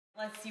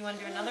You want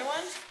to do another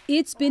one?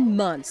 It's been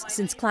months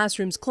since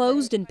classrooms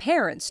closed and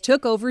parents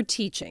took over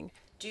teaching.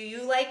 Do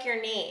you like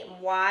your name?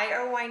 Why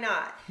or why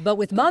not? But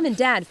with mom and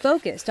dad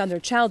focused on their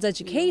child's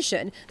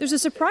education, there's a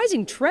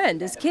surprising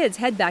trend as kids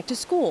head back to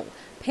school.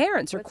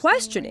 Parents are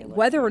questioning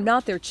whether or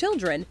not their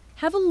children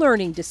have a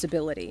learning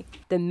disability.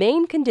 The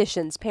main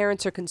conditions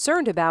parents are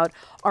concerned about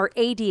are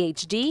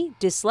ADHD,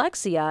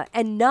 dyslexia,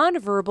 and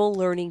nonverbal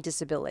learning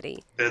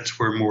disability. That's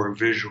where more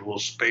visual,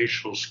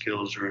 spatial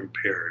skills are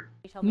impaired.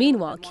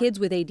 Meanwhile, kids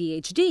with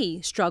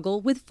ADHD struggle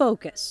with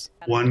focus.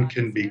 One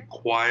can be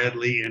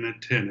quietly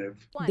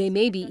inattentive. They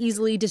may be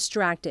easily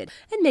distracted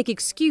and make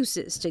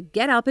excuses to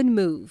get up and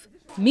move.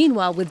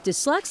 Meanwhile, with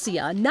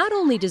dyslexia, not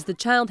only does the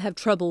child have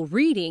trouble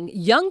reading,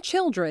 young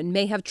children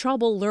may have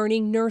trouble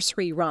learning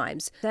nursery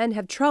rhymes and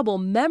have trouble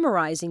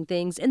memorizing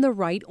things in the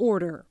right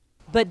order.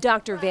 But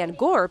Dr. Van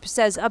Gorp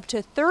says up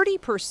to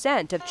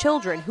 30% of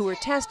children who are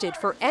tested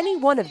for any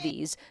one of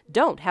these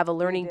don't have a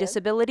learning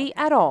disability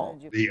at all.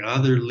 The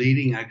other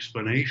leading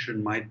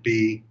explanation might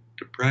be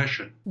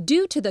depression.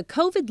 Due to the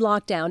COVID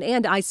lockdown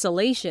and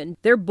isolation,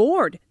 they're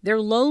bored, they're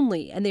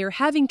lonely, and they are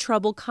having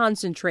trouble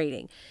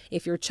concentrating.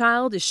 If your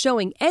child is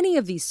showing any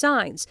of these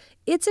signs,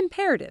 it's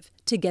imperative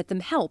to get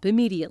them help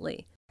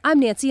immediately. I'm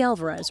Nancy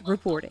Alvarez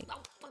reporting.